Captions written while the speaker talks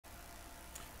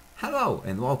Hello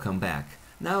and welcome back.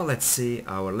 Now let's see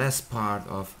our last part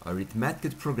of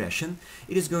arithmetic progression.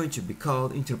 It is going to be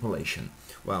called interpolation.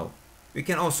 Well, we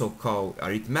can also call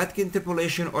arithmetic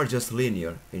interpolation or just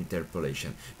linear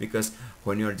interpolation, because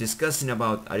when you are discussing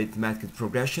about arithmetic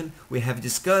progression, we have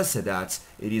discussed that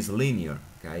it is linear.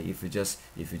 Okay, if you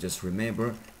just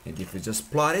remember and if you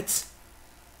just plot it,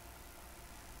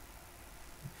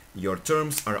 your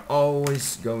terms are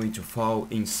always going to fall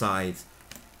inside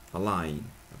a line.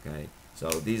 Okay, so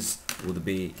this would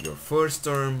be your first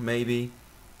term, maybe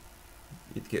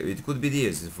it could be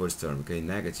this, the first term. Okay,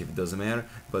 negative, doesn't matter,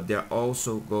 but they're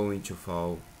also going to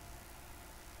fall,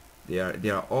 they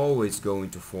are always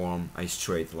going to form a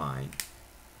straight line.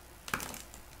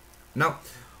 Now,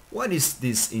 what is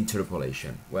this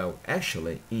interpolation? Well,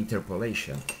 actually,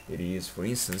 interpolation, it is, for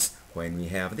instance, when we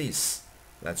have this.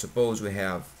 Let's suppose we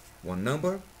have one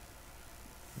number.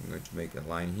 I'm going to make a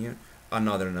line here,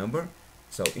 another number.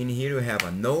 So in here we have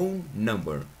a known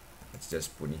number. Let's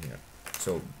just put in here.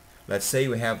 So let's say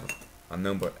we have a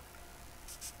number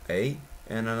A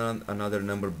and another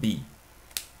number B.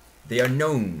 They are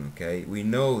known, okay? We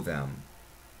know them.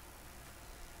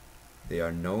 They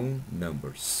are known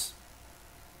numbers.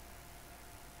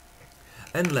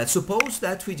 And let's suppose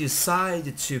that we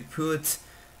decide to put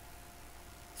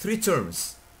three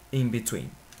terms in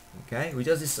between. Okay? We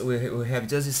have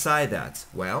just decided that.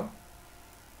 Well,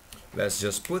 let's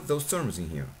just put those terms in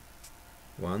here.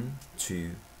 1,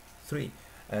 2, 3.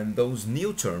 And those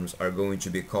new terms are going to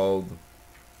be called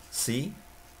C,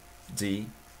 D,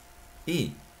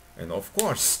 E. And of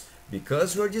course,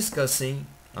 because we're discussing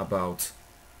about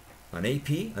an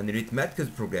AP, an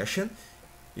arithmetic progression,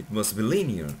 it must be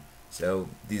linear. So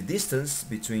the distance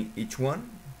between each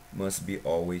one must be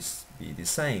always be the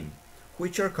same,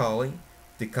 which are calling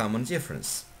the common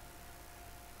difference.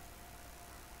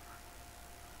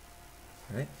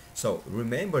 Okay? So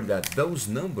remember that those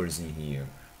numbers in here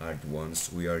are the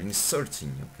ones we are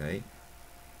inserting, okay?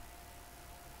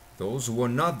 Those were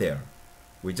not there.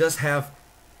 We just have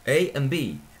A and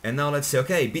B. And now let's say,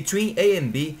 okay, between A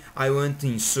and B, I want to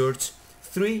insert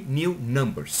three new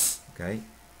numbers, okay?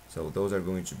 So those are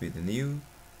going to be the new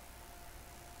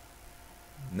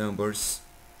numbers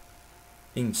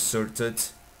inserted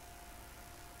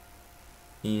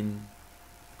in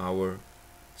our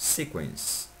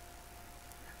sequence.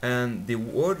 And the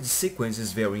word sequence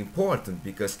is very important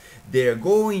because they are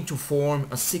going to form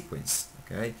a sequence.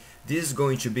 Okay, this is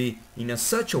going to be in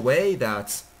such a way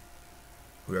that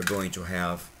we are going to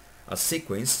have a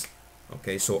sequence.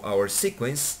 Okay, so our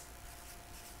sequence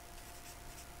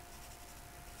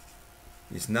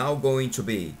is now going to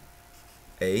be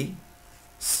A,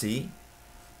 C,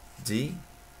 D,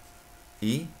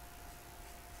 E,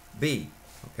 B.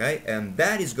 Okay, and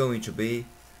that is going to be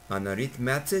an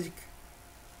arithmetic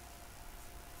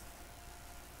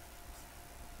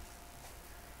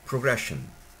progression.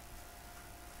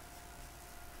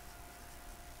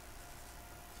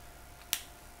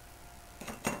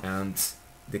 And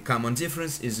the common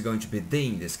difference is going to be D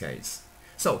in this case.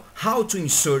 So how to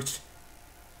insert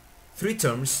three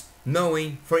terms,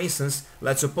 knowing, for instance,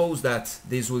 let's suppose that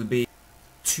this would be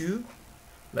 2.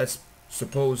 Let's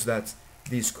suppose that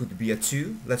this could be a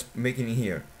 2. Let's make it in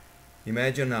here.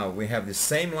 Imagine now we have the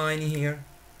same line here.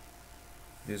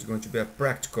 This is going to be a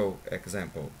practical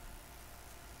example.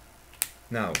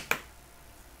 Now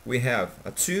we have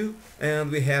a 2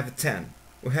 and we have a 10.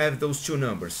 We have those two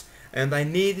numbers, and I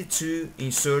need to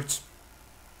insert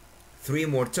three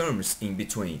more terms in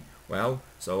between. Well,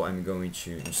 so I'm going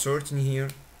to insert in here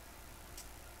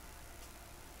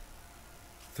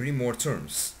three more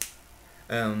terms,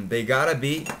 and they gotta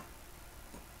be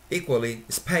equally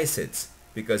spaced,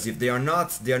 because if they are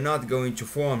not going to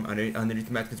form an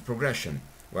arithmetic progression.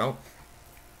 Well,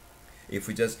 if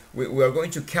we are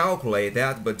going to calculate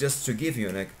that, but just to give you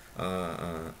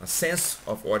a sense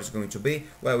of what it's going to be,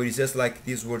 well, it is just like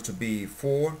this were to be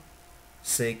 4,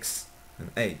 6, and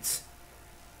 8.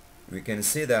 We can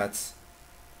see that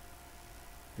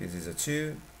this is a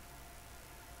 2,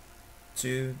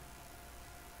 2,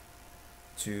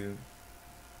 2,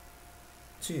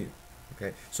 2.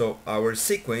 Okay, so our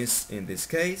sequence in this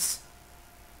case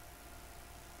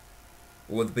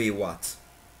would be what?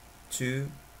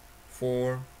 2,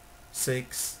 4,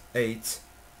 6, 8,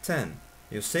 10.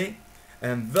 You see?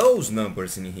 And those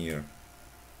numbers in here,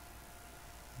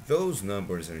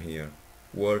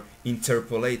 were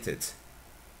interpolated.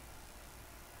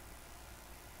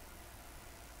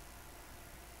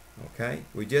 Okay,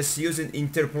 we just used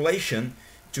interpolation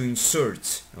to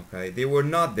insert. Okay, they were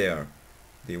not there,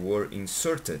 they were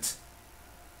inserted.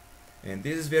 And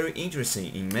this is very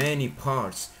interesting in many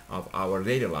parts of our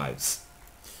daily lives.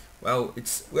 Well,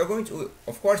 we're going to,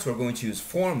 of course, we're going to use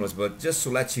formulas, but just to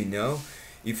let you know,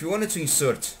 if you wanted to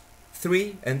insert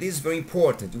 3, and this is very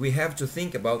important, we have to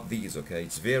think about these, okay?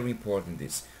 It's very important,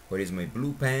 this. Where is my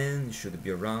blue pen? It should be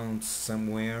around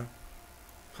somewhere.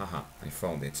 Haha, I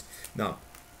found it. Now,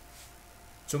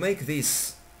 to make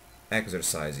this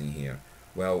exercise in here,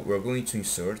 well, we're going to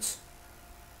insert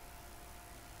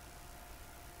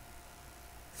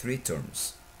 3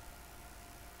 terms.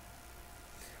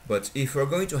 But if we're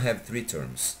going to have 3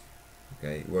 terms,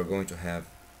 okay, we're going to have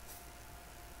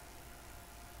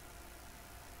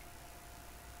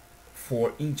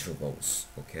 4 intervals,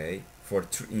 okay? For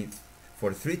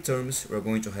 3 terms, we're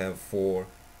going to have 4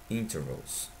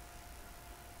 intervals.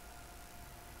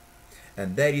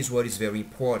 And that is what is very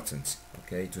important,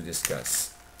 okay, to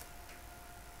discuss.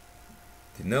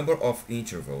 The number of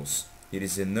intervals, it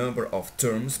is the number of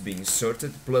terms being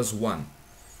inserted plus 1.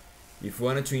 If we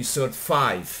wanted to insert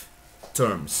 5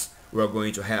 terms, we are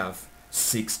going to have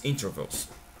 6 intervals.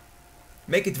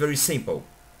 Make it very simple.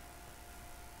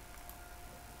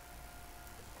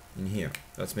 In here,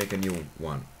 let's make a new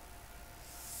one.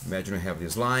 Imagine we have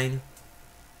this line.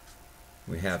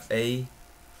 We have A,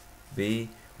 B.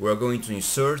 We are going to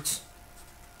insert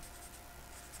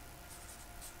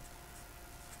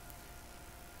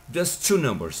just 2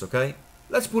 numbers, okay?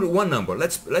 Let's put 1 number.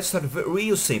 Let's start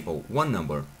real simple. 1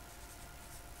 number.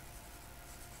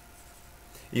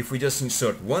 If we just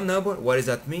insert 1 number, what does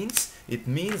that mean? It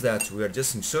means that we are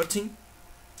just inserting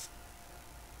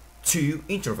 2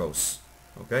 intervals.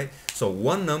 Okay? So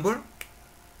 1 number,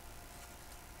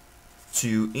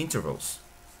 2 intervals.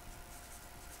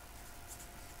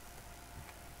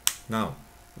 Now,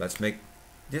 let's make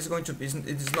this going to be, it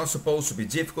is not supposed to be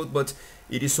difficult, but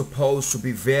it is supposed to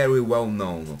be very well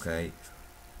known, okay?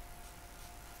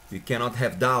 You cannot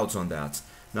have doubts on that.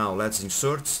 Now, let's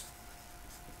insert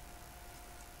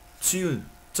 2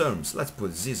 terms. Let's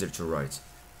put this easier to write.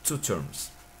 2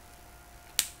 terms.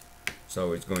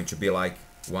 So it's going to be like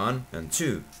 1 and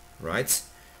 2, right?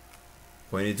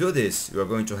 When you do this, you are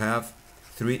going to have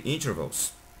 3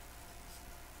 intervals.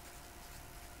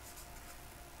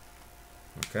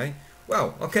 Okay?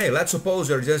 Well, okay, let's suppose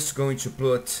you're just going to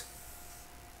put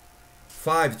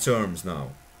 5 terms now.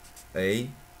 A,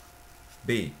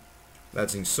 B.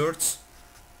 Let's insert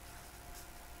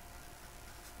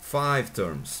 5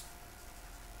 terms.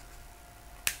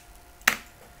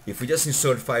 If we just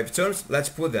insert 5 terms, let's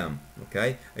put them,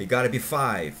 okay? It gotta be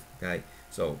 5, okay?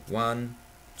 So 1,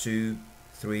 2,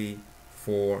 3,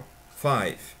 4,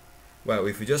 5. Well,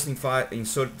 if we just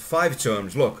insert 5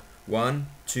 terms, look, 1,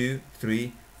 2,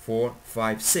 3, 4,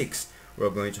 5, 6. We're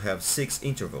going to have 6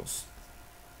 intervals.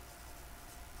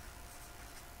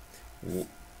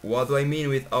 What do I mean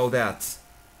with all that?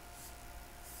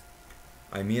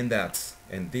 I mean that,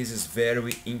 and this is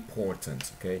very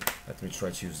important, okay? Let me try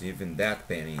to use even that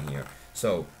pen in here.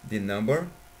 So, the number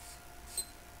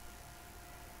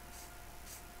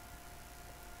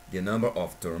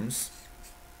of terms,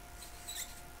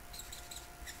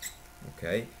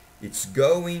 okay, it's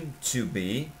going to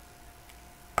be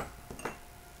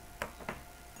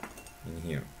in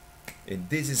here. And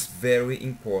this is very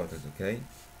important, okay?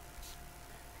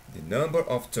 The number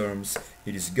of terms,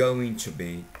 it is going to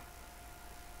be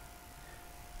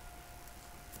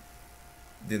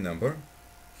the number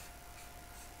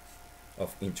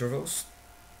of intervals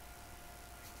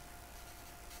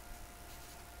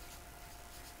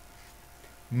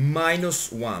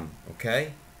minus 1,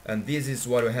 okay? And this is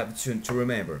what we have to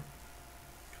remember.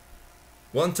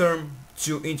 1 term,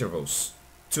 2 intervals.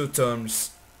 2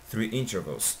 terms, 3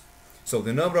 intervals. So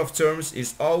the number of terms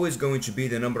is always going to be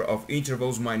the number of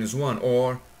intervals minus 1,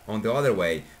 or on the other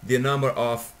way, the number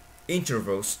of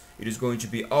intervals, it is going to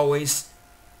be always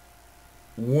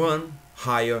 1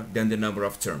 higher than the number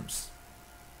of terms.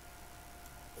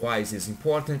 Why is this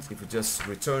important? If we just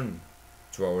return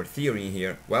to our theory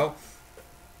here, well,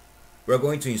 we're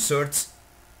going to insert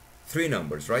 3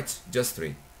 numbers, right? Just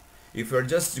 3. If we're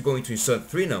just going to insert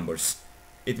 3 numbers,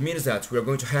 it means that we're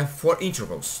going to have 4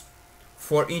 intervals.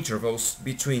 4 intervals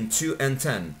between 2 and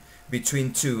 10.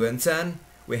 Between 2 and 10,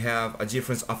 we have a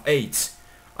difference of 8.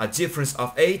 A difference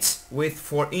of 8 with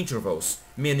 4 intervals,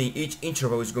 meaning each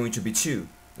interval is going to be 2.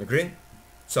 Agree?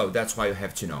 So that's why you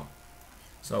have to know.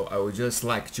 So I would just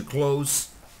like to close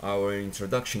our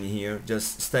introduction here,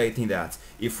 just stating that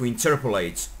if we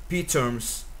interpolate p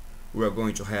terms, we are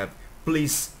going to have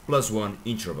plus 1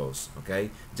 intervals.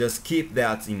 Okay? Just keep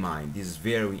that in mind. This is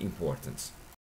very important.